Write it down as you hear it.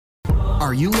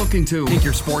Are you looking to take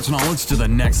your sports knowledge to the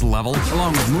next level,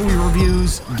 along with movie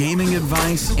reviews, gaming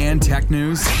advice, and tech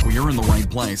news? Well, you're in the right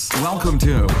place. Welcome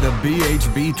to the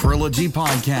BHB Trilogy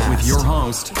Podcast with your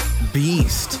host,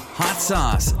 Beast, Hot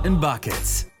Sauce, and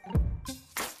Buckets.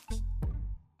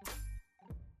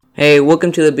 Hey,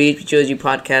 welcome to the BHB Trilogy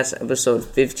Podcast, episode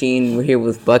 15. We're here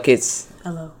with Buckets.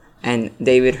 Hello. And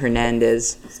David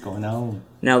Hernandez. What's going on?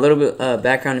 Now, a little bit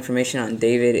background information on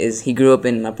David is he grew up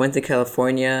in La Puente,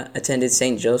 California, attended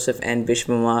St. Joseph and Bishop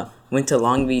Amat, went to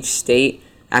Long Beach State.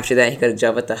 After that, he got a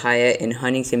job at the Hyatt in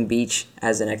Huntington Beach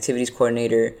as an activities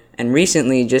coordinator, and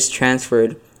recently just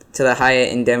transferred to the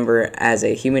Hyatt in Denver as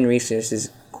a human resources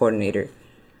coordinator.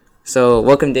 So,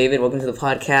 welcome, David. Welcome to the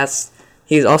podcast.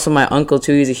 He's also my uncle,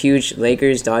 too. He's a huge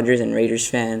Lakers, Dodgers, and Raiders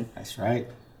fan. That's right.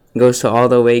 Goes to all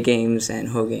the away games and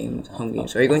home games.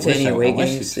 Are you going to any away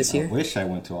games this year? I wish I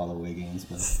went to all the away games,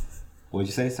 but what did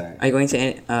you say? Sorry. Are you going to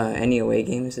any away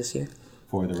games this year?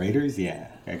 For the Raiders, yeah.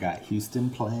 I got Houston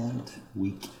planned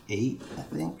week 8, I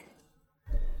think.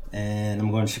 And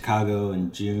I'm going to Chicago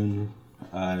in June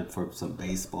for some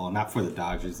baseball. Not for the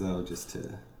Dodgers, though, just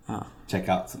to check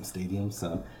out some stadiums.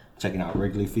 So checking out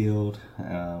Wrigley Field,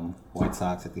 White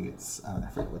Sox, I forget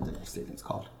what their stadium's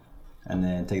called. And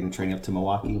then taking the train up to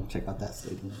Milwaukee, check out that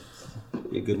stadium. So,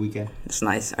 be a good weekend. It's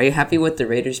nice. Are you happy with the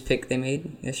Raiders pick they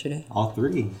made yesterday? All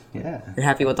 3, yeah. You're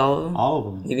happy with all of them? All of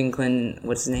them. Even Clinton,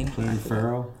 what's his name? Clinton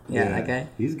Ferrell. Yeah, that guy.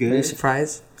 He's good. Were you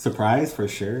surprised? Surprised for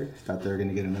sure. Thought they were going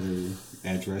to get another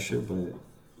edge rusher, but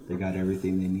they got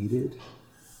everything they needed.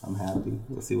 I'm happy.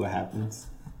 We'll see what happens.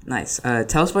 Nice.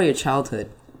 Tell us about your childhood.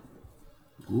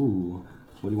 Ooh,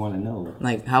 what do you want to know?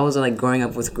 Like, how was it like growing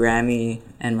up with Grammy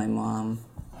and my mom?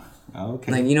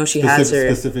 Okay. Like, you know, she has her...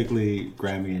 Specifically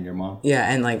Grammy and your mom? Yeah,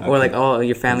 and like, or like all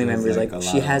your family members. Like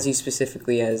she has you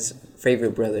specifically as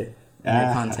favorite brother in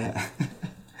her content.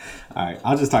 All right,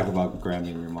 I'll just talk about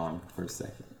Grammy and your mom for a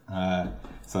second.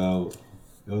 So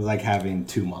it was like having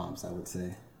 2 moms, I would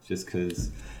say. Just because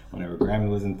whenever Grammy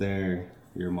wasn't there,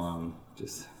 your mom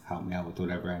just helped me out with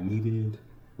whatever I needed.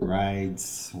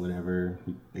 Rides, whatever,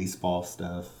 baseball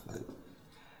stuff. Like,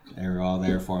 they were all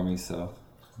there for me, so...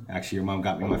 Actually, your mom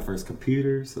got me my first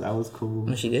computer, so that was cool.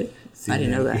 Oh, she did? Senior, I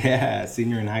didn't know that. Yeah,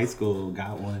 senior in high school,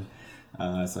 got one,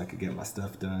 so I could get my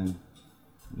stuff done.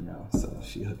 You know, so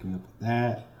she hooked me up with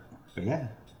that. But yeah,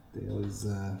 they always,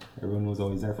 everyone was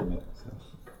always there for me. So.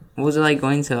 What was it like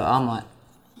going to Amat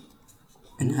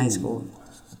in high school?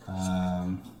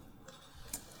 Man,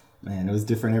 it was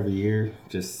different every year.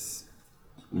 Just,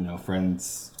 you know,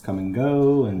 friends come and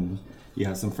go, and you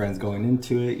have some friends going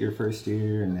into it your first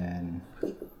year, and then,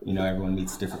 you know, everyone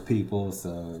meets different people,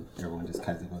 so everyone just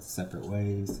kind of goes separate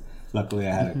ways. Luckily,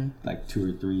 I had like 2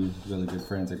 or 3 really good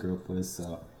friends I grew up with,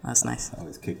 so that's nice. I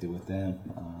always kicked it with them.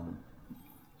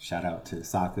 Shout out to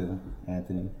Saka,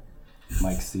 Anthony,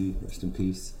 Mike C, rest in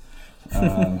peace.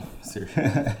 By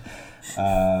the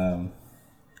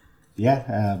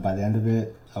end of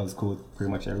it, I was cool with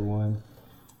pretty much everyone,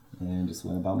 and just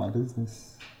went about my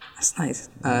business. That's nice.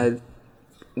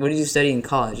 What did you study in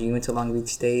college? You went to Long Beach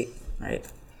State, right?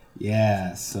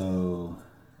 Yeah, so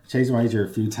changed my major a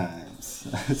few times.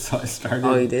 So I started...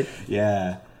 Oh, you did?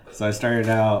 Yeah. So I started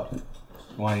out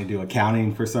wanting to do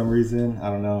accounting for some reason. I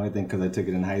don't know. I think because I took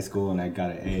it in high school and I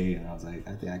got an A, and I was like,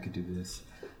 I think I could do this.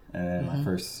 And then my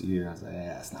first year, I was like,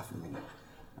 yeah, it's not for me.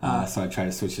 So I tried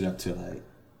to switch it up to like,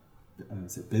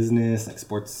 business, like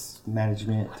sports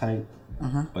management type.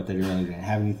 But they didn't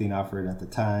have anything offered at the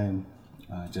time,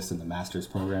 just in the master's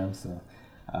program. So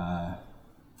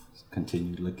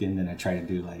continued looking, and I tried to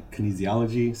do like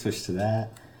kinesiology, switched to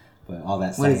that. But all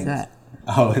that science. What is that?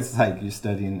 Oh, it's like you're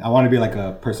studying. I want to be like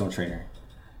a personal trainer.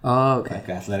 Oh, okay. Like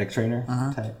an athletic trainer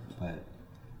type. But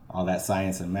all that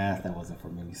science and math, that wasn't for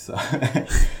me. So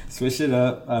switched it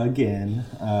up again.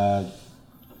 I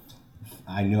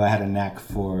knew I had a knack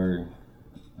for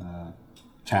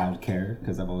child care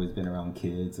because I've always been around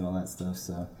kids and all that stuff.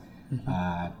 So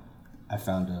I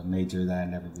found a major that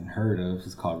I'd never even heard of.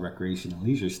 It's called Recreation and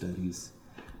Leisure Studies.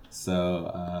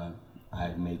 So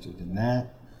I majored in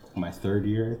that. My 3rd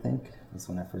year, I think, that's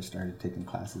when I first started taking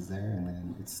classes there, and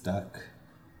then it stuck.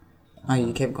 Oh,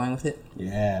 you kept going with it?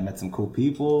 Yeah, I met some cool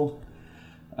people.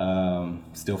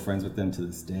 Still friends with them to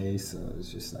this day, so it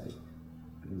was just like,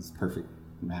 it was a perfect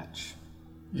match.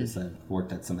 Just I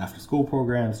worked at some after-school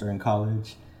programs during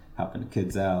college, helping the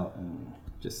kids out, and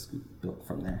just built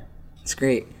from there. It's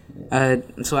great. Yeah.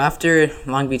 So after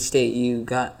Long Beach State,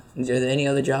 are there any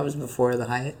other jobs before the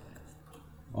Hyatt?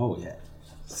 Oh, yeah.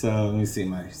 So let me see.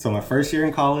 My first year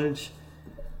in college,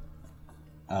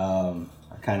 I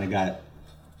kind of got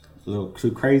a little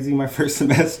too crazy my first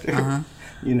semester.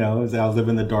 you know, as I was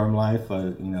living the dorm life,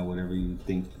 you know, whatever you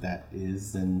think that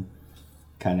is, and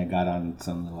kind of got on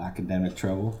some little academic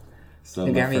trouble. So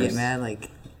Did Grammy get mad? Like,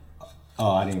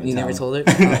 oh, I didn't even you tell never him. told her?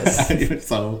 Oh, I didn't even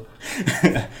so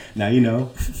now you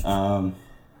know.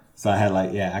 So I had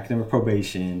like academic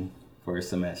probation for a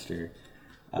semester,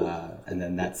 and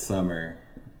then that summer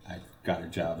I got a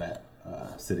job at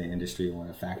City Industry, one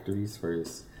of the factories for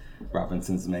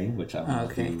Robinson's May, which I don't know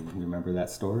if you remember that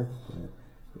store. But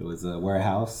it was a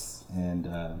warehouse, and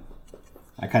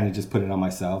I kind of just put it on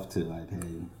myself to like,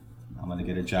 hey, I'm gonna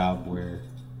get a job where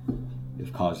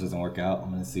if college doesn't work out, I'm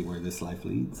gonna see where this life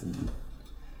leads. And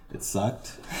it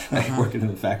sucked, like working in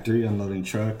the factory, unloading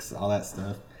trucks, all that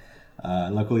stuff.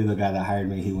 Luckily, the guy that hired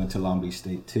me, he went to Long Beach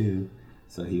State too,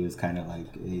 so he was kind of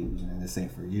like, "Hey, you know, this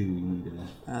ain't for you. You need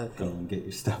to go and get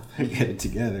your stuff and get it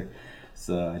together."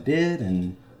 So I did,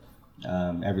 and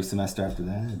every semester after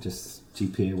that, just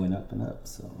GPA went up and up.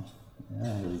 So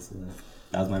yeah,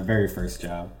 that was my very first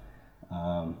job.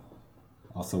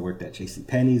 Also worked at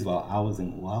JCPenney's while I was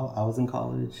in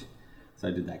college. So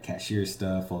I did that cashier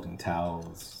stuff, folding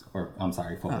towels,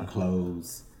 folding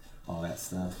clothes, all that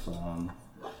stuff.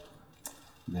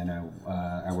 Then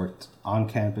I worked on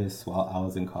campus while I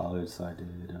was in college. So I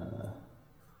did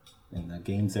in the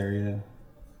games area.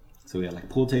 So we had like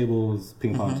pool tables,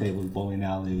 ping pong tables, bowling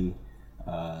alley,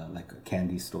 like a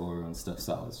candy store and stuff.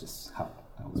 So I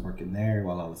was working there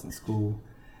while I was in school.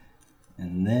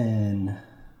 And then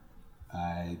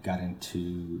I got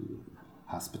into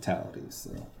hospitality.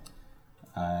 So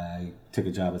I took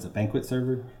a job as a banquet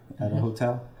server at a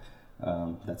hotel.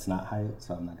 That's not Hyatt,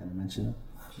 so I'm not going to mention it.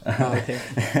 Oh, okay.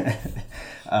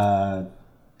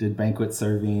 Did banquet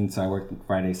serving, so I worked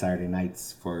Friday, Saturday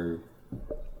nights for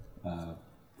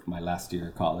my last year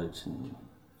of college, and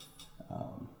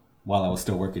while I was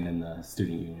still working in the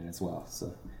student union as well.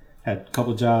 So had a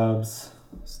couple jobs,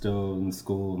 still in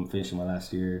school. I'm finishing my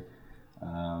last year,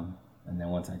 and then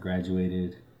once I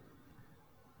graduated,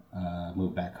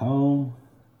 moved back home.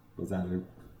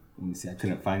 I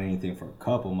couldn't find anything for a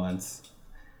couple months,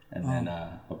 and then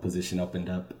a position opened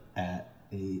up at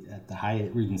the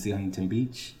Hyatt Regency Huntington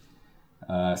Beach,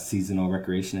 seasonal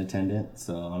recreation attendant.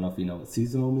 So I don't know if you know what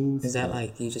seasonal means. Is that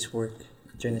like you just work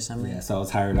during the summer? Yeah, so I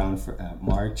was hired on for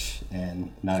March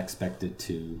and not expected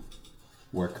to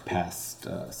work past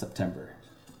September.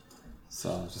 So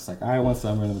I was just like, all right, one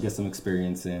summer, let me get some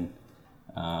experience in.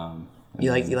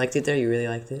 You liked it there? You really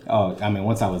liked it? Oh, I mean,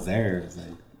 once I was there, it was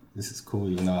like, this is cool,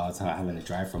 even though I was having to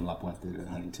drive from La Puente to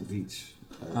Huntington Beach.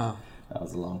 But that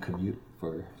was a long commute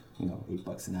for,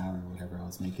 $8 an hour or whatever I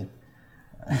was making.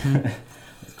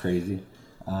 It's crazy.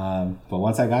 But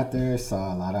once I got there,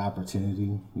 saw a lot of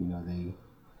opportunity. They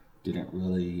didn't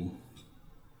really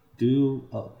do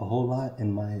a whole lot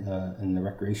in my in the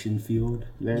recreation field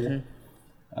there,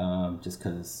 just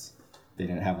because they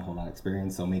didn't have a whole lot of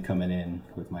experience. So me coming in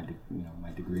with my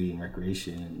my degree in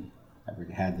recreation, and I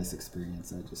already had this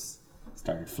experience, I just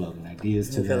started floating ideas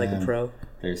to them. Feel like a pro.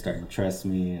 They were starting to trust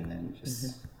me, and then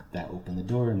just that opened the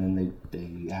door. And then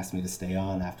they asked me to stay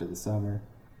on after the summer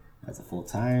as a full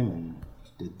time, and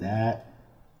did that.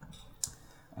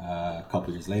 A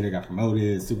couple years later, got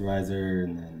promoted supervisor,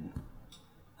 and then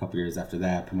a couple years after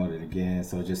that, promoted again.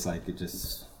 So it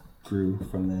just grew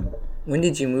from then. When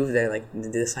did you move there? Like, did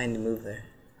you decide to move there?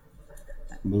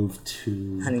 Moved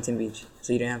to Huntington Beach,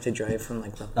 so you didn't have to drive from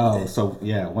like. So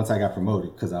yeah, once I got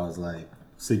promoted, because I was like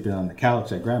sleeping on the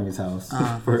couch at Grammy's house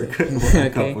for a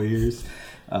couple years.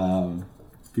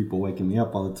 People waking me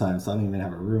up all the time, so I didn't even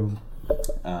have a room.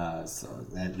 So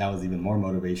that was even more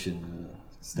motivation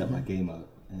to step my game up.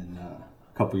 And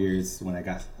a couple years when I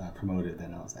got promoted,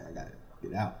 then I was like, I gotta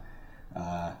get out.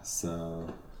 So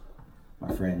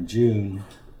my friend June,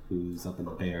 who's up in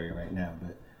the Bay Area right now,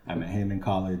 but I met him in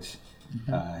college.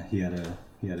 He had a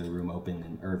room open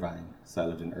in Irvine, so I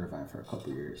lived in Irvine for a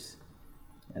couple years.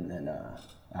 And then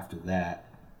after that,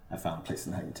 I found a place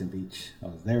in Huntington Beach. I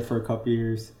was there for a couple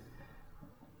years,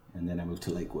 and then I moved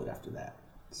to Lakewood after that.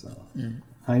 So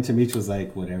Huntington Beach was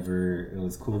like whatever. It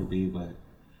was cool to be, but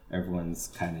everyone's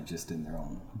kind of just in their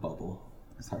own bubble.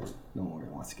 It's hard. No one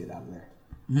really wants to get out of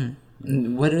there.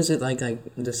 What is it like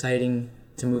deciding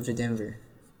to move to Denver?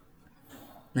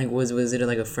 Like, was it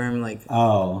like a firm like?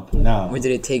 Oh no. Or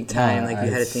did it take time? You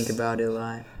had to think about it a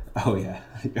lot. Oh yeah.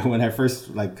 When I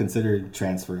first considered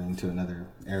transferring to another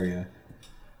area,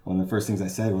 one of the first things I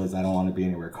said was, I don't want to be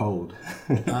anywhere cold.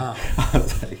 I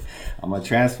was like, I'm gonna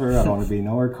transfer. I don't want to be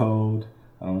nowhere cold.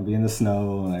 I don't want to be in the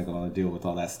snow, and I don't want to deal with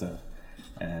all that stuff.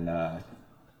 And I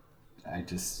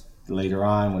just later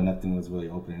on, when nothing was really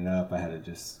opening up, I had to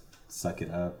just suck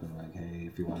it up and hey,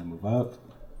 if you want to move up,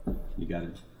 you got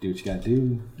to do what you got to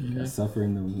do. You got to suffer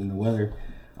in the weather.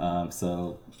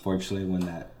 So fortunately, when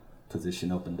that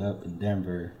position opened up in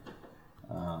Denver,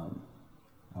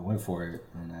 I went for it,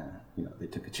 and they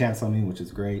took a chance on me, which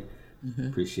is great.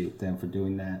 Appreciate them for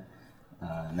doing that.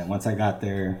 And then once I got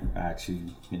there, I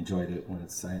actually enjoyed it.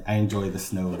 I enjoy the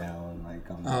snow now, and like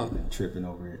I'm not even tripping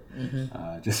over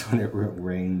it. Just when it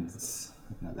rains,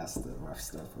 that's the rough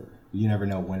stuff. You never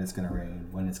know when it's gonna rain,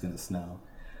 when it's gonna snow.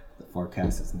 The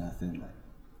forecast is nothing. Like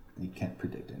you can't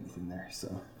predict anything there.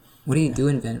 So, what do you do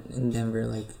in Denver?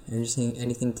 Like,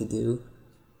 anything to do?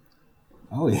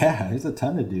 Oh yeah, there's a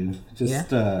ton to do.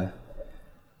 Just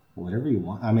whatever you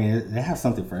want. I mean, they have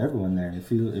something for everyone there. If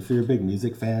you're a big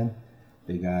music fan,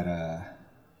 they got a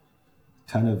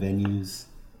ton of venues.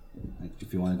 Like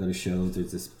if you want to go to shows,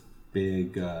 there's this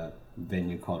big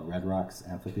venue called Red Rocks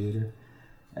Amphitheater,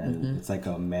 and it's like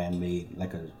a man-made,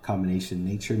 like a combination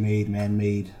nature-made,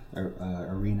 man-made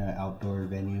arena outdoor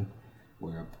venue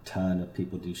where a ton of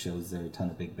people do shows there, a ton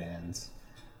of big bands.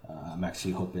 I'm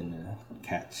actually hoping to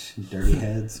catch Dirty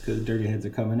Heads because Dirty Heads are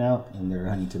coming out and they're a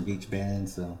Huntington Beach band,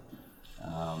 so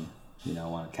I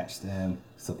want to catch them.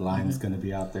 Sublime's going to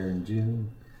be out there in June,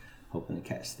 hoping to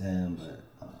catch them. But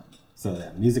so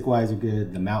that music-wise are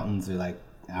good. The mountains are like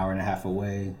an hour and a half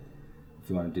away. If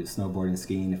you want to do snowboarding,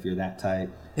 skiing, if you're that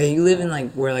type. Yeah, you live in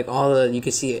like where like you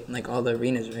can see it like all the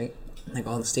arenas, right? Like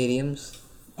all the stadiums.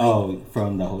 Oh,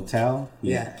 from the hotel?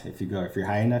 Yeah. If you're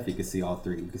high enough, you can see all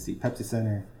three. You can see Pepsi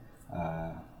Center.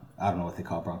 I don't know what they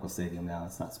call Bronco Stadium now.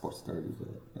 It's not Sports Authority, but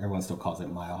everyone still calls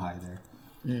it Mile High there.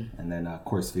 And then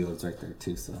Coors Field's right there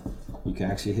too. So you can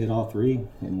actually hit all three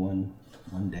in one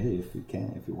day if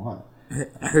you want.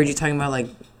 I heard you talking about like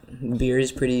beer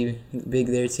is pretty big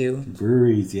there too.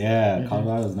 Breweries, yeah.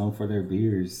 Colorado's known for their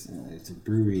beers. It's a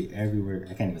brewery everywhere.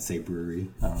 I can't even say brewery.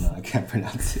 I don't know. I can't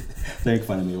pronounce it. They make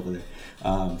fun of me over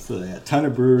there. So they have a ton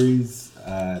of breweries.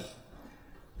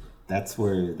 That's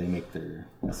where they get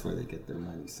their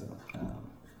money. So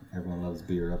everyone loves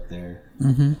beer up there,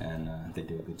 and they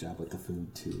do a good job with the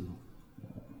food too.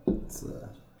 It's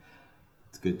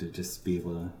good to just be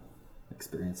able to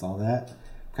experience all that.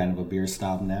 Kind of a beer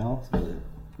snob now. So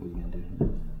what are you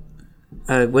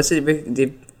gonna do?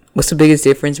 What's the biggest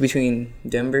difference between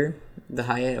Denver, the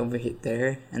Hyatt over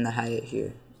there, and the Hyatt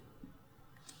here?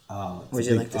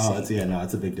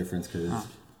 It's a big difference because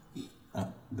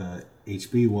the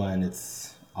HB one,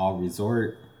 it's all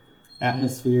resort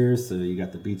atmosphere. So you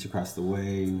got the beach across the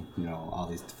way. All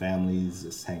these families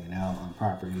just hanging out on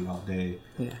property all day.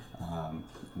 Yeah.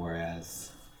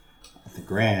 Whereas at the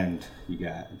Grand, you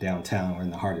got downtown. We're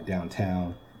in the heart of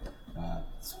downtown.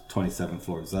 It's 27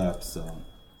 floors up, so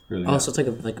really. Oh, so it's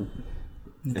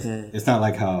it's not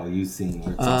like how you've seen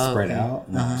where it's all spread out.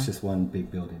 No, it's just one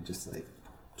big building, just like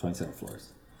 27 floors.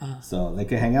 So they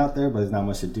can hang out there, but there's not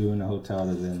much to do in the hotel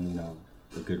other than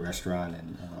a good restaurant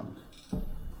and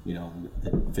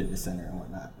the fitness center and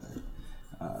whatnot.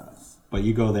 But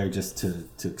you go there just to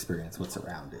experience what's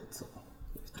around it. So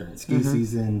during ski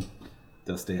season,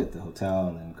 they'll stay at the hotel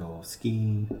and then go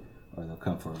skiing, or they'll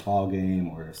come for a ball game,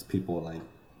 or if people like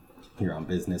here on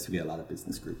business, we get a lot of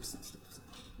business groups and stuff. So.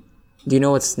 Do you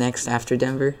know what's next after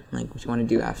Denver? Like what you want to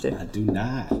do after? I do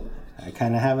not. I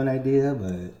kind of have an idea,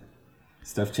 but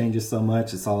stuff changes so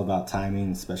much. It's all about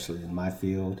timing, especially in my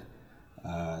field.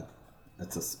 The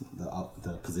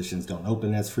positions don't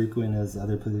open as frequent as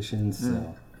other positions,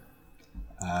 so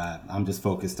I'm just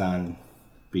focused on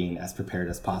being as prepared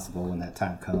as possible when that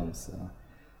time comes. So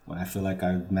when I feel like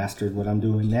I've mastered what I'm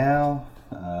doing now,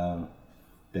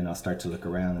 then I'll start to look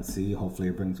around and see. Hopefully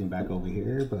it brings me back over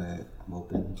here, but I'm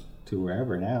open to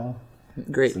wherever now.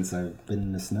 Great. Since I've been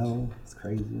in the snow, it's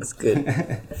crazy. That's good.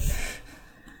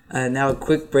 Now a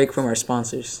quick break from our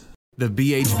sponsors. The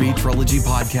BHB Trilogy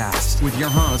Podcast with your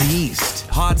host, Beast,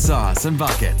 Hot Sauce, and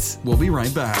Buckets. We'll be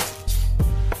right back.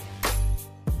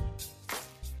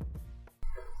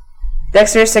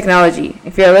 Dexterous Technology.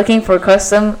 If you're looking for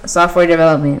custom software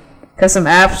development, custom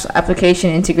apps, application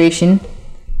integration,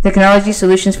 technology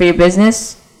solutions for your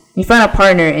business, you find a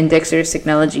partner in Dexterous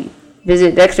Technology.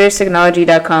 Visit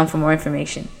dexteroustechnology.com for more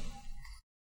information.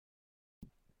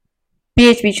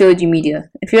 BHB Trilogy Media.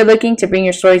 If you're looking to bring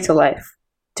your story to life,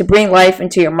 to bring life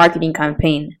into your marketing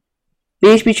campaign,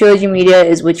 BHB Trilogy Media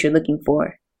is what you're looking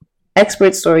for.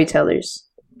 Expert storytellers.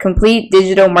 Complete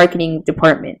digital marketing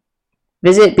department.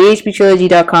 Visit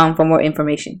bhbtrilogy.com for more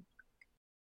information.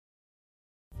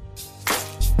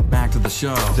 Back to the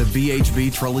show, the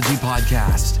BHB Trilogy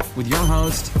Podcast with your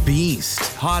host,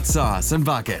 Beast, Hot Sauce, and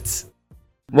Buckets.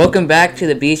 Welcome back to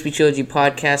the BHB Trilogy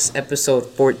Podcast, episode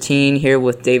 14, here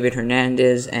with David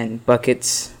Hernandez and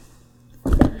Buckets.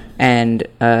 And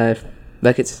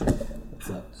Buckets. What's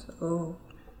up? So,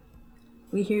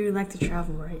 we hear you like to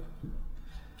travel, right?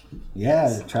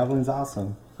 Yeah, traveling's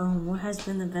awesome. What has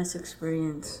been the best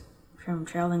experience from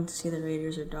traveling to see the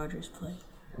Raiders or Dodgers play?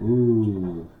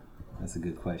 Ooh, that's a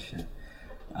good question.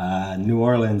 New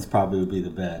Orleans probably would be the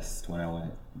best when I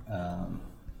went.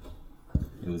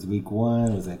 It was week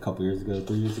 1. Was it a couple years ago,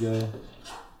 3 years ago?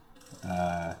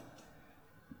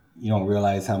 You don't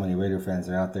realize how many Raider fans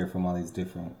are out there from all these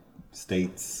different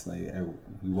states. Like,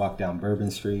 you walk down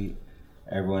Bourbon Street,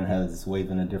 everyone has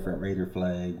waving a different Raider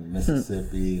flag.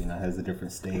 Mississippi, has a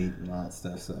different state and all that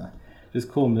stuff. So just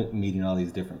cool meeting all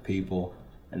these different people.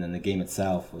 And then the game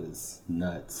itself was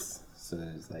nuts. So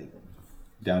it was like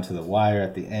down to the wire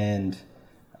at the end.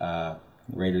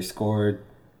 Raiders scored,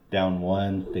 down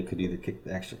 1. They could either kick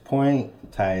the extra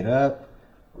point, tie it up,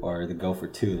 or they go for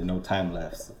 2. There's no time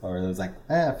left. Or there was like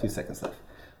a few seconds left.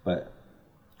 But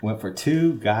went for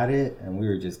 2, got it, and we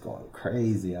were just going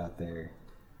crazy out there.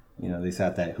 They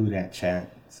had that Who Dat chant.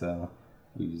 So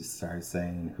we just started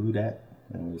saying Who Dat,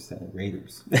 and we were saying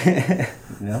Raiders.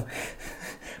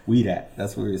 We Dat.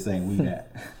 That's what we were saying, we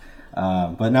Dat.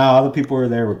 But no, all the people who were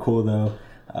there were cool though.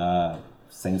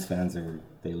 Saints fans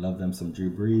they love them some Drew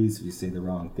Brees. If you say the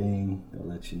wrong thing, they'll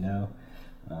let you know.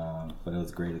 But it was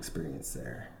a great experience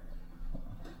there.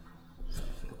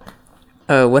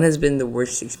 What has been the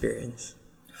worst experience?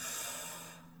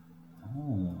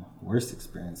 Worst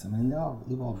experience. I mean,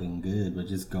 they've all been good, but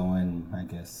just going, I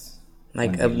guess.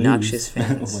 Like obnoxious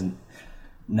fans.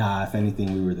 If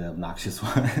anything, we were the obnoxious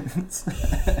ones.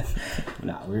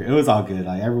 It was all good.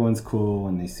 Like, everyone's cool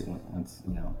when they see once,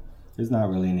 there's not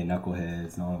really any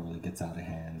knuckleheads. No one really gets out of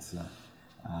hand. So,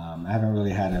 I haven't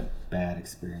really had a bad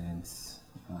experience.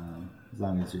 As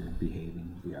long as you're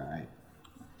behaving, you'll be all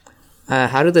right.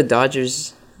 How do the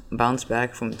Dodgers bounce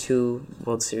back from 2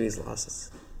 World Series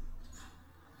losses?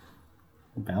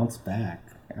 Bounce back.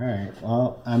 All right.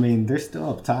 Well, I mean, they're still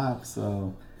up top,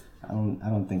 so I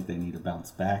don't think they need to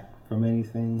bounce back from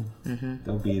anything. Mm-hmm.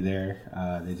 They'll be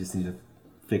there. They just need to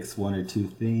fix 1 or 2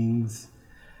 things.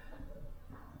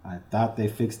 I thought they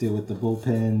fixed it with the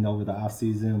bullpen over the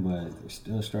offseason, but they're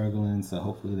still struggling, so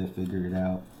hopefully they figure it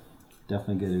out.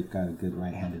 Definitely got a good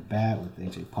right-handed bat with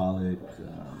A.J. Pollock.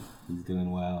 He's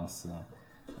doing well, so,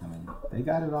 I mean, they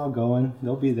got it all going.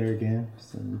 They'll be there again,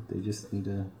 so they just need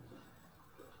to,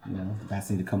 the bats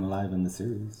need to come alive in the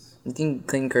series. You think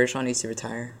Clayton Kershaw needs to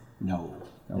retire? No.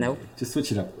 Nope. Just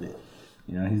switch it up a bit.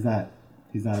 He's not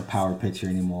a power pitcher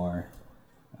anymore.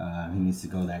 He needs to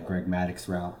go that Greg Maddux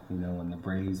route, when the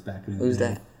Braves back in the Who's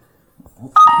day. that?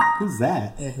 Who's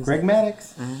that? Yeah, Greg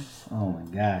Maddux? Uh-huh. Oh my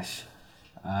gosh.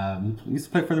 He used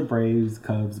to play for the Braves,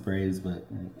 Cubs, Braves, but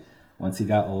once he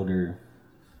got older,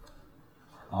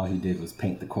 all he did was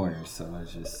paint the corners. So I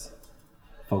was just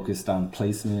focused on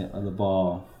placement of the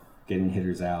ball, getting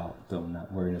hitters out, though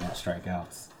not worrying about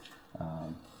strikeouts.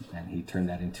 And he turned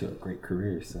that into a great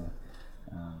career. So,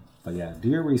 but yeah, do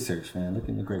your research, man. Look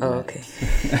into Greg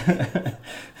Maddux.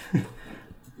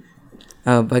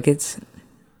 Okay. Buckets.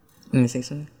 You want to say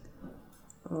something?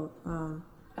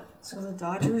 So the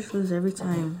Dodgers lose every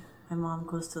time my mom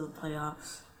goes to the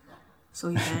playoffs. So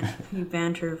he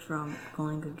banned her from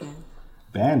going again.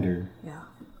 Banned her? Yeah.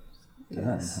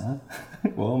 Yes. Huh?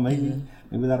 Well, maybe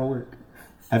that'll work.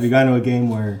 Have you gone to a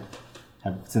game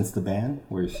since the ban,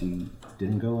 where she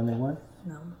didn't go when they won?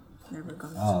 No, never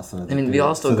gone. Oh, so we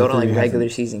all still go to like regular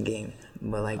season game,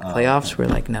 but like playoffs, we're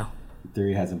like no. The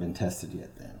theory hasn't been tested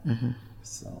yet then. Mm-hmm.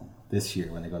 So this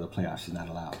year, when they go to the playoffs, she's not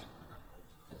allowed.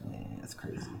 Yeah, that's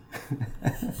crazy.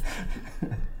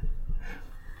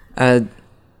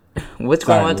 What's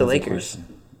going on with the Lakers?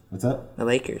 What's up? The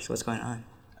Lakers. What's going on?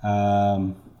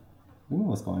 You know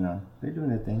what's going on. They're doing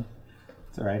their thing.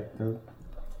 It's all right, though.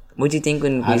 What do you think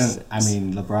when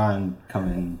LeBron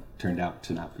coming turned out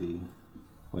to not be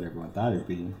what everyone thought it'd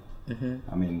be. Mm-hmm.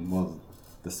 I mean,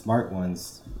 the smart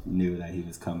ones knew that he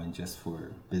was coming just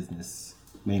for business,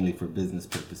 mainly for business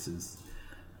purposes.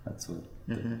 That's what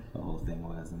the whole thing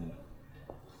was.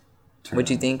 What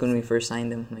do you think when we first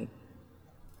signed him? Like,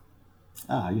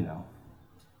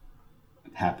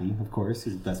 happy, of course.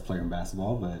 He's the best player in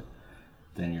basketball, but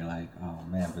then you're like, oh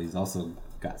man, but he's also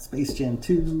got Space Jam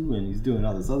 2, and he's doing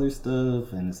all this other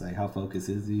stuff, and it's like, how focused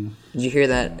is he? Did you hear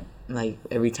that? Like,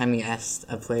 every time he asked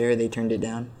a player, they turned it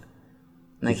down.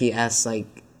 Like, he asked,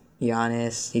 like,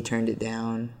 Giannis, he turned it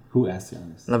down. Who asked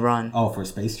Giannis? LeBron. Oh, for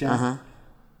Space Jam? Uh-huh.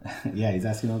 Yeah, he's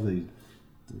asking all the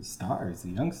stars, the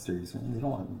youngsters. Man, they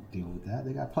don't want to deal with that.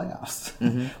 They got playoffs.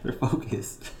 Mm-hmm. They're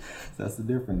focused. So that's the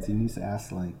difference. He needs to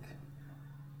ask, like,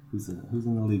 who's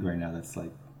in the league right now that's,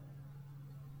 like,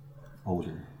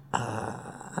 older?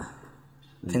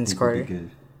 Vince Carter.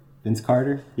 Good. Vince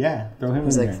Carter? Yeah, throw him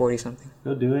He's in like there. 40 something.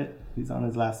 He'll do it. He's on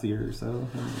his last year or so.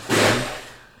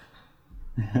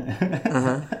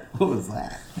 What was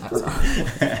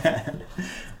that?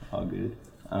 All good.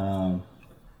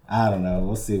 I don't know.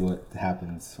 We'll see what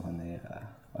happens when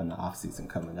the off season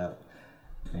coming up.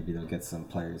 Maybe they'll get some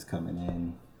players coming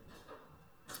in.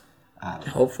 I don't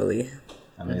know. Hopefully.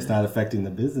 I mean, it's not affecting the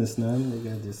business none.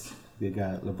 They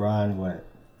got LeBron, what,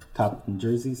 top in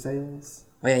jersey sales?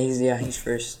 Oh he's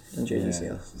first in jersey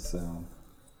sales. So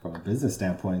from a business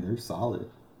standpoint, they're solid,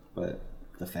 but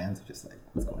the fans are just like,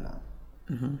 what's going on?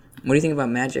 What do you think about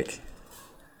Magic?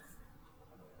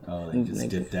 Oh, they just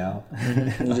dipped out.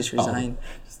 He just resigned.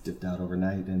 Just dipped out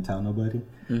overnight, didn't tell nobody.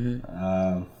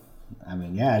 I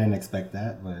mean, yeah, I didn't expect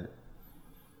that, but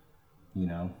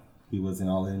he wasn't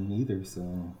all in either,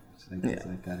 so I guess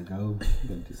I gotta go.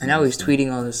 And now he's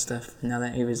tweeting all this stuff. Now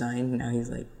that he resigned, now he's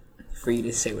like free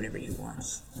to say whatever he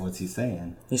wants. What's he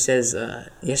saying? He says,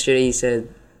 yesterday he said,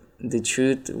 the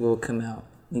truth will come out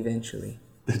eventually.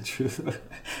 The truth?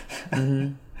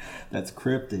 That's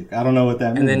cryptic. I don't know what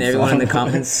that means. And then everyone in the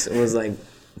comments was like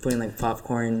putting like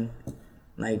popcorn,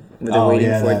 like they're waiting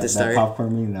for it to start. That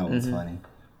popcorn meme, that was funny.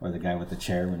 Or the guy with the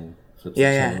chair when he flips the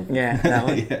Yeah, chair. yeah, that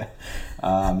one. Yeah.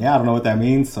 I don't know what that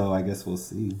means, so I guess we'll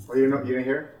see. Oh, you didn't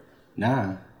hear?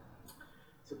 Nah.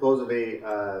 Supposedly,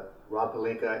 Rob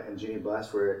Pelinka and Jeannie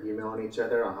Buss were emailing each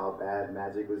other on how bad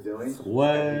Magic was doing.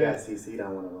 What? And he got CC'd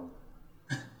on one of them.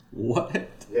 What?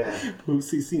 Yeah.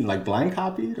 Who's he seen? Like blind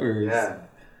copied or? Yeah.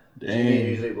 Dang. Jeannie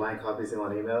usually blind copies him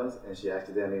on emails, and she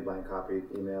accidentally blind copied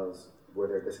emails where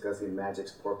they're discussing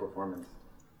Magic's poor performance.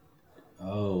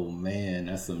 Oh man,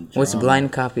 that's some drama. What's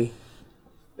blind copy?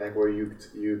 Like where you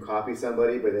copy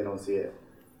somebody, but they don't see it.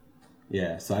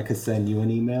 Yeah, so I could send you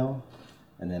an email,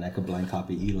 and then I could blind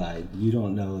copy Eli. You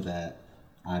don't know that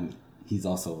he's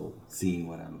also seeing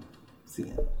what I'm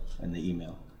seeing in the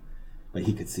email, but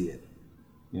he could see it.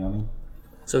 You know what I mean?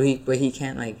 So he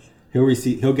can't like.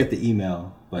 He'll get the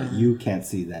email, but you can't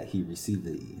see that he received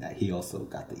that he also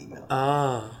got the email.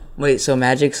 Oh, wait. So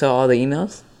Magic saw all the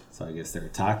emails? So I guess they were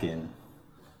talking.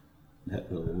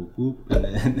 Whoop, whoop, and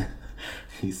then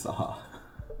he saw.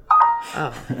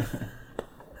 Oh.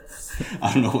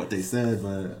 I don't know what they said,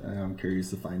 but I'm curious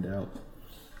to find out.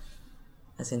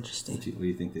 That's interesting. What do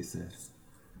you think they said?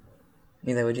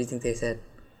 Neither. What do you think they said?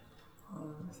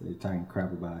 So they're talking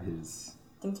crap about his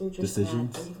I think they're just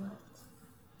decisions. mad that he left.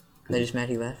 They're just mad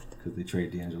he left. Because they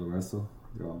traded D'Angelo Russell.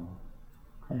 They're all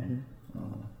crying.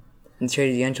 They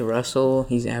traded D'Angelo Russell.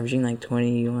 He's averaging like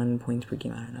 21 points per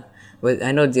game. I don't know, but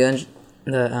I know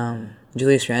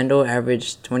Julius Randle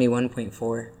averaged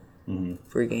 21.4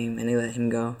 per game, and they let him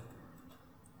go.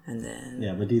 And then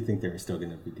Yeah, but do you think they were still going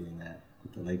to be doing that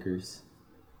with the Lakers?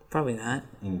 probably not.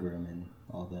 Ingram and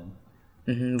all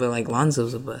them. But like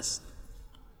Lonzo's a bust.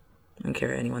 I don't care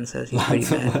what anyone says. He's pretty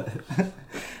bad.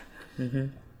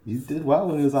 He did well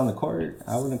when he was on the court.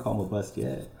 I wouldn't call him a bust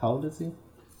yet. How old is he?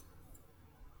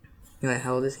 You're like,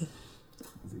 how old is he?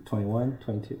 Is he 21,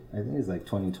 22? I think he's like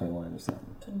 20, 21 or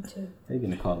something. 22. How you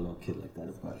going to call a little kid like that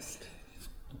a bust?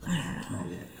 Not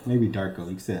yet. Maybe Darko. You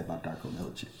can say that about Darko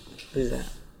Milicic. Who's that?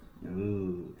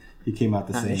 Ooh. He came out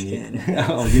the I'm same just year. kidding.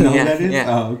 Oh, you know Yeah, who that is? yeah.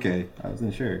 Oh, okay. I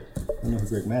wasn't sure. I don't know who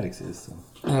Greg Maddox is.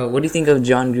 So. What do you think of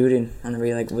John Gruden?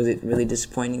 Was it really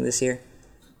disappointing this year?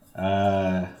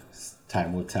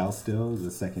 Time will tell still. It's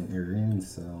the second year in,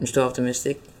 so. You're still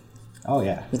optimistic? Oh,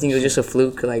 yeah. You think it was just a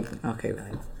fluke? Like, okay,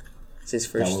 like, it's his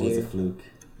first That was year. a fluke.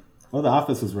 Well, the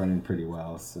office was running pretty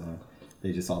well, so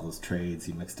they just all those trades.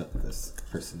 He mixed up this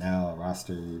personnel,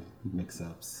 roster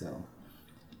mix-ups, so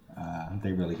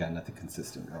they really got nothing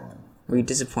consistent going. Were you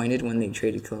disappointed when they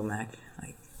traded Khalil Mack?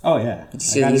 Like, Oh, yeah.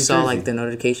 you saw like the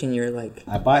notification. You were like,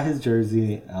 I bought his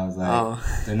jersey. I was like,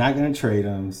 Oh. they're not going to trade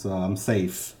him, so I'm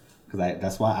safe.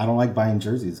 That's why I don't like buying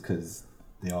jerseys, because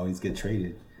they always get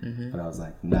traded. But I was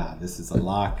like, nah, this is a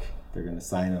lock. They're going to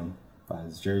sign him, buy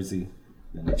his jersey,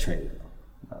 then they traded him.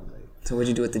 I was like, so what'd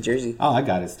you do with the jersey? oh, I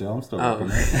got it still. I'm still working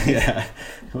it. Yeah.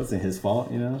 It wasn't his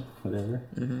fault, whatever.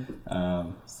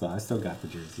 So I still got the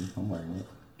jersey. I'm wearing it.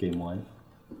 Game 1.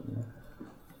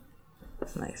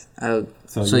 That's nice. Oh,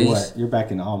 So you're back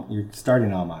in you're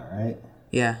starting Almont, right?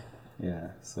 yeah. Yeah.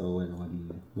 So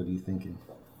what are you thinking?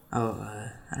 Oh,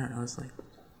 I don't know. It's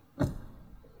like,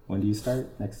 When do you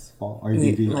start? Next fall? Are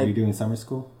you doing summer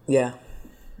school? yeah,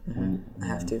 When, I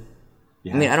have to.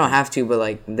 you I mean, have I don't have to, but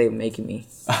like they're making me.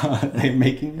 They're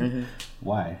making you?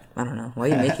 Why? I don't know. Why are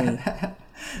you making me?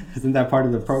 Isn't that part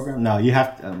of the program? No, you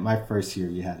have to. My first year,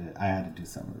 I had to do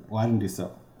summer. Well, I didn't do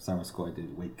summer school. I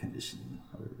did weight conditioning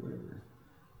or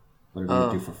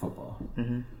whatever you do for football.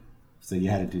 So you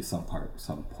had to do some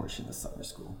portion of summer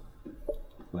school.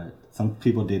 But some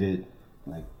people did it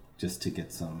like just to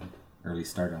get some early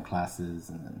start on classes,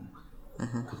 and then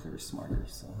because they were smarter.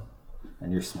 So,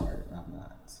 and you're smart, I'm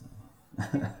not. So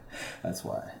that's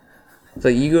why. So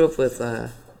you grew up with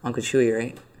Uncle Chewy,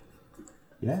 right?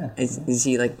 Yeah. Is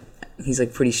he like? He's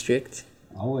like pretty strict.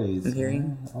 Always. I'm hearing.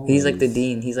 Man, always. He's like the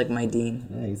dean. He's like my dean.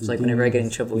 Yeah, he's it's the like dean whenever I get in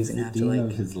of- trouble, he's gonna have to dean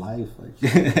like. of his life,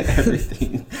 like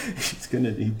everything.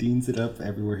 He deans it up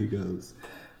everywhere he goes.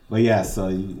 But yeah, so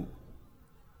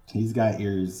he's got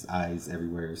ears, eyes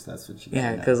everywhere. So that's what you. Yeah,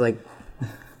 gotta know. because like,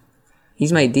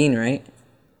 he's my dean, right?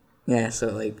 Yeah, so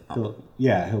like.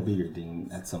 He'll be your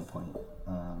dean at some point.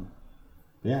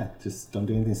 Yeah, just don't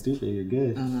do anything stupid. You're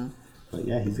good. But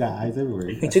yeah, he's got eyes everywhere.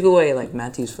 He took away like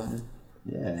Matthew's phone.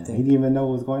 Yeah, he didn't even know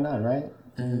what was going on, right?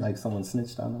 Like someone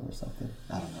snitched on him or something.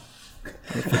 I don't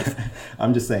know.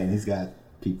 I'm just saying he's got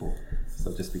people,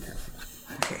 so just be careful.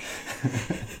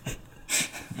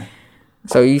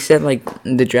 So you said like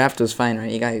the draft was fine,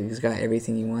 right? You got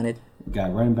everything you wanted.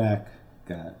 Got running back,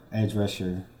 got edge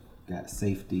rusher, got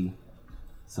safety.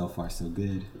 So far, so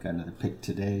good. Got another pick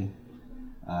today.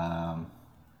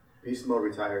 Beast Mode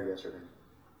retired yesterday.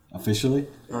 Officially?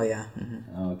 Oh yeah.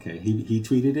 Okay. He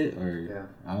tweeted it, or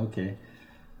Yeah. Okay.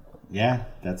 Yeah,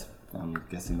 I'm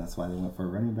guessing that's why they went for a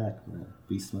running back.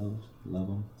 Beast mode, love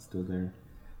him, still there.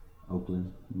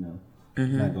 Oakland,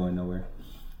 not going nowhere.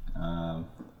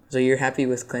 So you're happy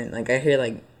with Clinton? Like I hear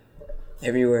like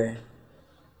everywhere.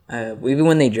 Even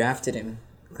when they drafted him,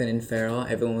 Clinton Farrell,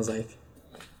 everyone was like,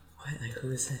 "What? Like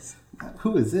who is this?"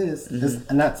 Who is this?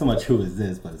 It's not so much who is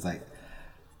this, but it's like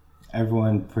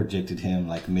everyone projected him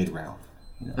like mid-round.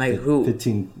 Like who?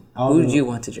 15. Who did you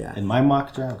want to draft? In my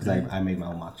mock draft, because I made my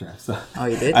own mock draft. So Oh,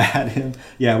 you did? I had him.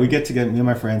 Yeah, we get together. Me and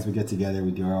my friends, we get together.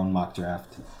 We do our own mock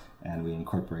draft, and we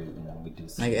incorporate. We do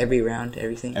some, Like every round,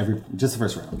 everything. just the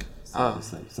first round. So, Oh.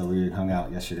 So we hung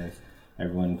out yesterday.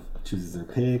 Everyone chooses their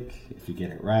pick. If you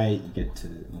get it right, you get to.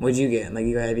 What'd you get? Like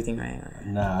you got everything right? Or?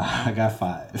 Nah, I got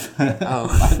 5. Oh.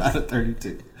 5 out of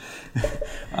 32.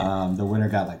 The winner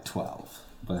got like 12.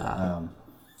 But,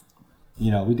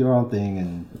 we do our own thing,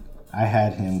 and I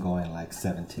had him going like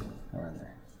 17 around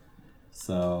there.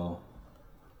 So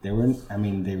they were,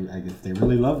 if they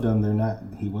really loved him,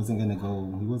 he wasn't going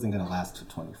to last to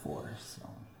 24. So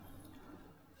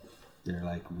they're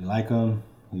like, we like him.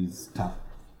 He's top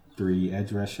 3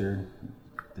 edge rusher.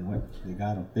 They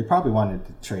got him. They probably wanted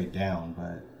to trade down,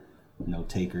 but no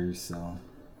takers, so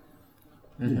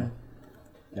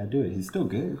gotta do it. He's still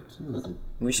good.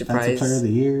 We Defensive surprised. Player of the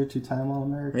Year, 2-time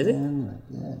All-American.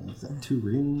 Really? He's got 2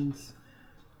 rings.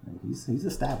 He's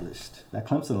established. That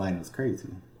Clemson line was crazy.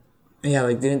 Yeah,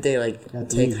 like didn't they like Yeah,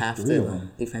 take half three of the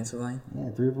them. defensive line? Yeah,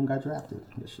 3 of them got drafted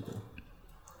yesterday.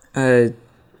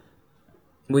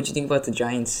 What'd you think about the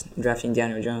Giants drafting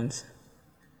Daniel Jones?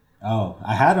 Oh,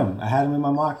 I had him. I had him in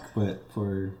my mock, but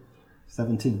for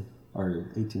 17 or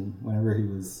 18, whenever he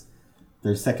was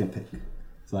their second pick.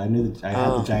 So I knew that I had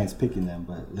the Giants picking them,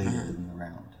 but later in the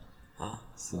round.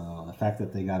 So the fact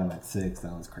that they got him at 6,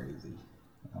 that was crazy.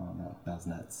 I don't know. That was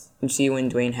nuts. Did you see when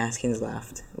Dwayne Haskins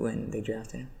laughed when they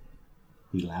drafted him?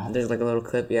 He laughed. There's like a little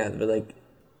clip, yeah, but like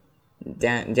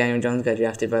Daniel Jones got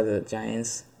drafted by the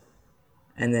Giants,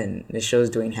 and then it shows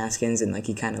Dwayne Haskins and like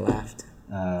he kind of laughed,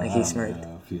 like he smirked. I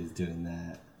don't know if he was doing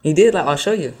that. He did. Like I'll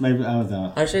show you. Maybe I don't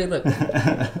know. I'll show you. Look.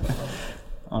 I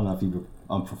don't know if he was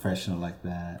unprofessional like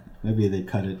that. Maybe they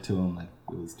cut it to him like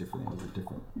it was different. It was a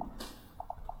different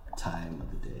time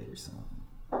of the day or something.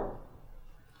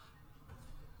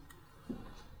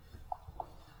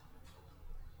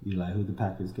 Eli, who the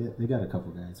Packers get? They got a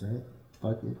couple guys, right?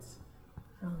 Buckets.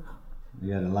 I don't know.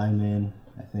 They got a lineman,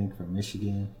 I think, from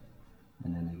Michigan,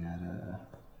 and then they got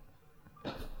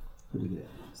who do they get?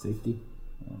 Safety.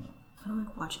 I don't know. I don't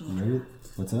like watching the Ready?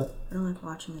 draft. What's up? I don't like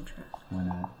watching the draft. Why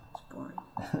not? It's boring.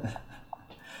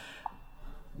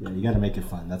 Yeah, you got to make it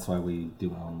fun. That's why we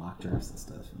do our own mock drafts and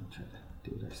stuff and try to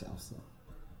do it ourselves.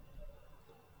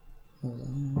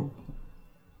 So.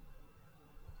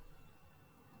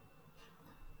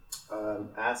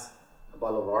 Ask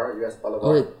about LeVar. You asked about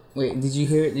Oh, LeVar. wait. Did you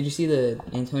hear? Did you see the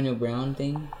Antonio Brown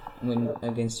thing when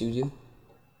against Juju?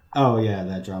 Oh yeah,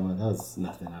 that drama. That was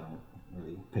nothing. I don't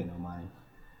really pay no mind.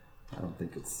 I don't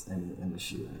think it's an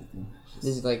issue or anything.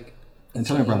 This is like.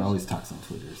 Antonio Brown always talks on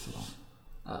Twitter, so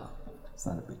Oh, it's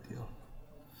not a big deal.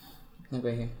 look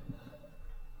right here.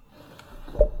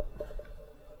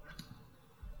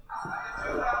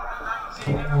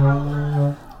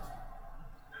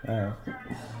 All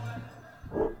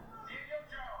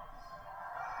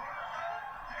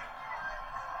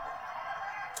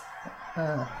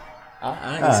right.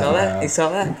 You saw that? You saw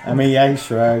that? I mean, yeah, he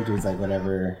shrugged. He was like,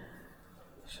 whatever.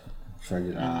 Shrugged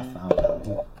it off. I don't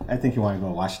know. I think he wanted to go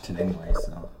to Washington anyway,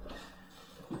 so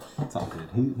it's all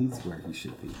good. He's where he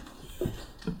should be.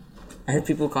 I heard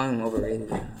people calling him overrated.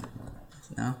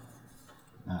 No?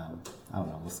 I don't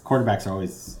know. Quarterbacks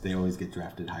always get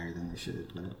drafted higher than they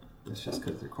should, but that's just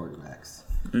because they're quarterbacks.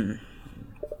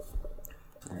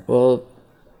 Well,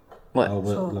 what? Oh,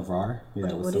 So, LeVar?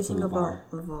 Yeah, what do you think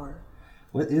about LeVar?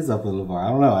 What is up with LeVar? I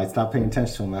don't know. I stopped paying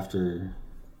attention to him after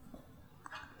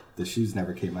the shoes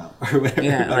never came out or whatever.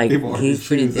 Yeah, like people ordered he's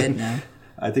pretty shoes. dead now.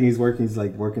 I think he's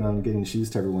working on getting shoes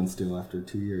to everyone still after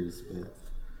 2 years. But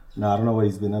no, I don't know what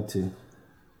he's been up to.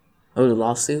 Oh, the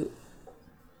lawsuit?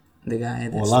 The guy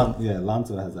that stole...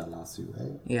 Lonzo has that lawsuit,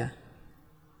 right? Yeah.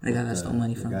 The guy that stole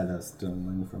money from The guy him. that stole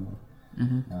money from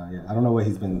him. Yeah, I don't know what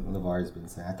LeVar's been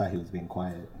saying. I thought he was being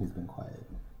quiet. He's been quiet.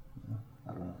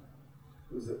 I don't know.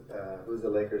 Who's the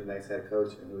Lakers' next head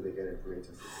coach and who they get in free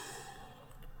agency?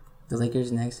 The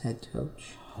Lakers' next head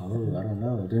coach. Oh, I don't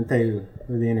know. Didn't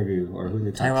who they interview or who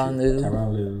they talk Tyronn to? Lue.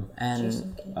 Tyronn Lue. And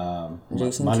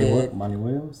Jason Monty Kidd. Monty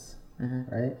Williams,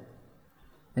 right?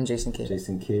 And Jason Kidd.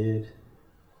 Jason Kidd.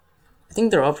 I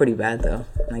think they're all pretty bad, though.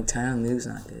 Like, Tyronn Lue's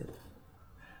not good.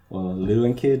 Well, Lue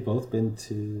and Kidd both been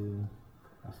to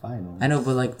a final. I know,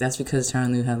 but, like, that's because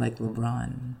Tyronn Lue had, like,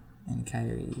 LeBron and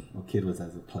Kyrie. Well, Kidd was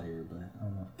as a player, but I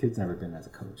don't know. Kidd's never been as a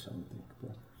coach, I don't think.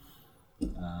 But,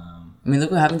 I mean,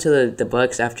 look what happened to the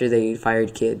Bucks after they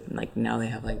fired Kidd. Like, now they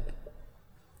have, like,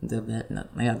 they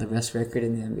have the best record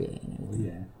in the NBA and everything.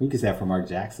 yeah, you could say that for Mark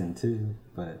Jackson, too.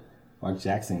 But Mark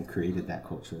Jackson created that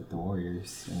culture with the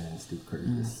Warriors, and then Steve Kerr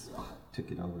just took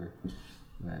it over.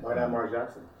 But, Why not Mark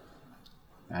Jackson?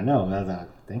 I know.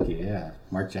 Thank you. Yeah,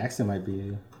 Mark Jackson might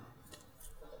be,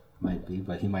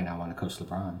 but he might not want to coach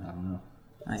LeBron. I don't know.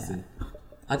 Oh, yeah. See.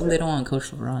 How come they don't want to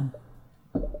coach LeBron?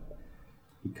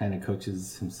 He kind of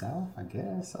coaches himself, I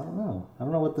guess. I don't know. I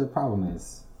don't know what the problem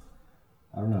is.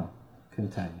 I don't know.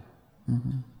 Couldn't tell you.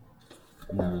 I'm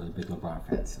not really a big LeBron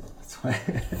fan, so that's why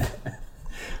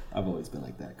I've always been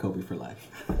like that. Kobe for life.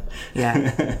 Yeah.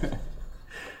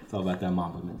 It's all about that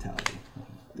Mamba mentality.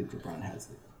 I think LeBron has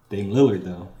it. Dame Lillard,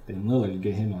 though. Dame Lillard,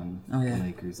 get him on the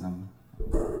Lakers. I'm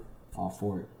all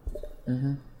for it.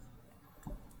 Who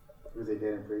they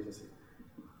get in free agency?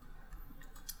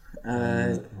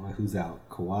 Who's out?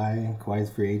 Kawhi. Kawhi's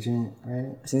free agent,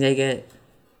 right? I think they get...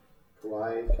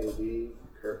 Kawhi, KD,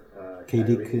 KD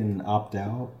Kyrie, can opt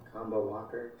out. Kemba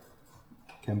Walker.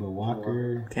 Kemba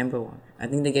Walker. Kemba Walker. I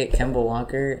think they get Kemba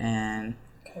Walker and...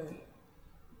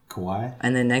 Kawhi.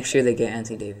 And then next year they get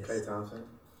Anthony Davis. Klay Thompson.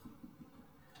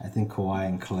 I think Kawhi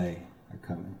and Clay are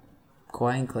coming.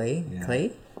 Kawhi and Clay? Yeah.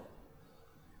 Clay?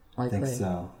 Why I think Clay?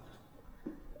 so.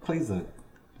 Clay's a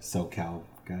SoCal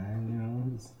guy, you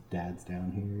know. His dad's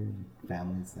down here,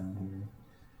 family's down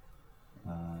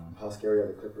here. How scary are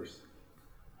the Clippers?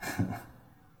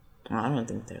 Well, I don't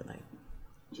think they're like...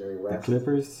 Jerry The West.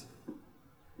 Clippers?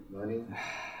 Money.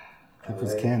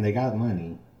 Clippers LA. they got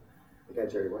money. They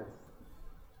got Jerry West.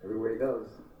 Everywhere he goes.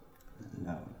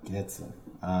 No, gets him.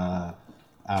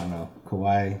 I don't know. Kawhi.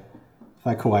 I feel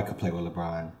like Kawhi could play with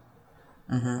LeBron.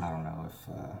 I don't know if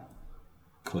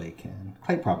Clay can.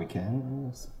 Clay probably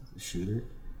can. He's a shooter.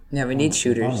 Yeah, we need I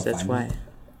shooters, don't that's find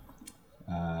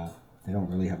why. They don't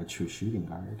really have a true shooting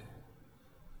guard.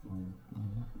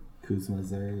 Kuzma's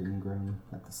there, Ingram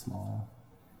at the small.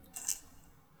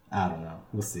 I don't know.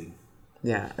 We'll see.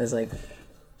 Yeah, it's like...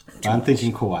 But I'm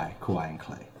thinking Kawhi and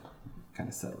Clay. Kind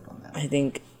of settled on that. I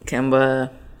think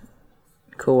Kemba,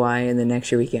 Kawhi, and the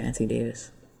next year we get Anthony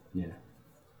Davis. Yeah.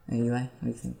 And Eli, what do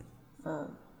you think?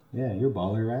 Yeah, you're a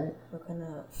baller, right? We're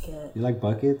gonna get. You like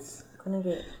buckets? Gonna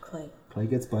get Clay. Clay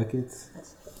gets buckets.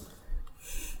 That's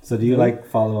So do you like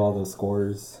follow all those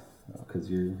scores? Because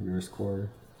you're a scorer.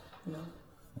 no.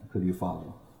 Who do you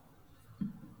follow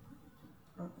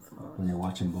when you're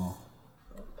watching ball?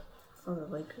 For the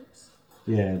Lakers.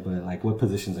 Yeah, but like what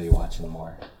positions are you watching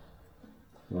more?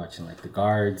 You're watching like the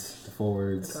guards, the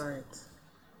forwards. Guards.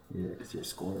 Yeah, because you're a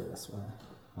scorer, that's why.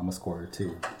 I'm a scorer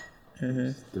too.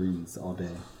 Threes all day.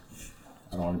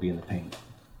 I don't want to be in the paint.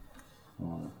 I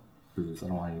don't want to bruise. I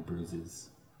don't want any bruises.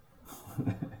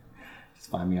 Just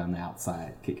find me on the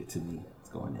outside, kick it to me. It's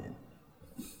going in.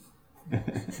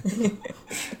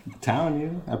 I'm telling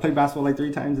you. I played basketball like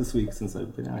 3 times this week since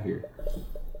I've been out here.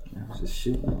 I was just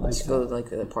shooting like Let's go to like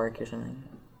the park or something.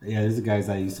 Yeah, these are guys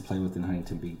I used to play with in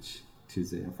Huntington Beach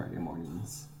Tuesday and Friday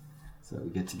mornings. So we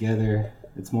get together.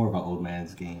 It's more of an old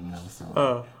man's game though.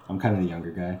 So I'm kind of the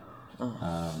younger guy.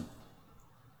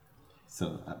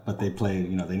 But they play.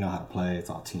 You know, they know how to play. It's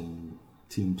all team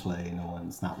play.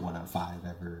 It's not 1-on-5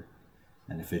 ever.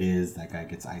 And if it is, that guy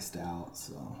gets iced out.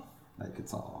 So, like,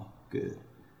 it's all good.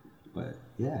 But,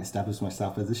 yeah, I established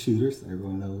myself as a shooter, so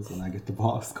everyone knows when I get the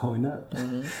ball, it's going up.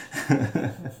 Mm-hmm.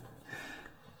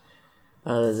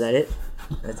 Is that it?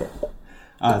 That's it.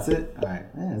 That's it? All right.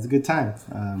 Yeah, it's a good time.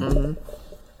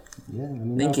 Yeah, let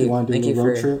me know if you want to do a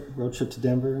road trip to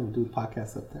Denver. We'll do a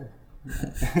podcast up there.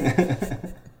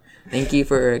 Thank you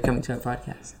for coming to our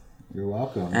podcast. You're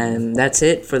welcome. And that's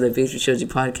it for the BHB Trilogy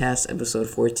Podcast, episode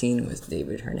 14 with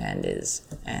David Hernandez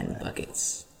and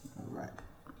Buckets. All right.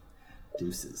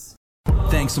 Deuces.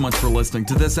 Thanks so much for listening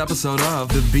to this episode of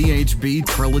the BHB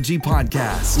Trilogy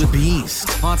Podcast with Beast,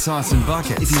 Hot Sauce, and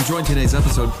Buckets. If you enjoyed today's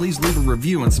episode, please leave a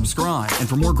review and subscribe. And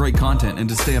for more great content and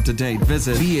to stay up to date,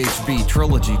 visit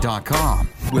bhbtrilogy.com.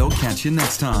 We'll catch you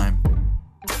next time.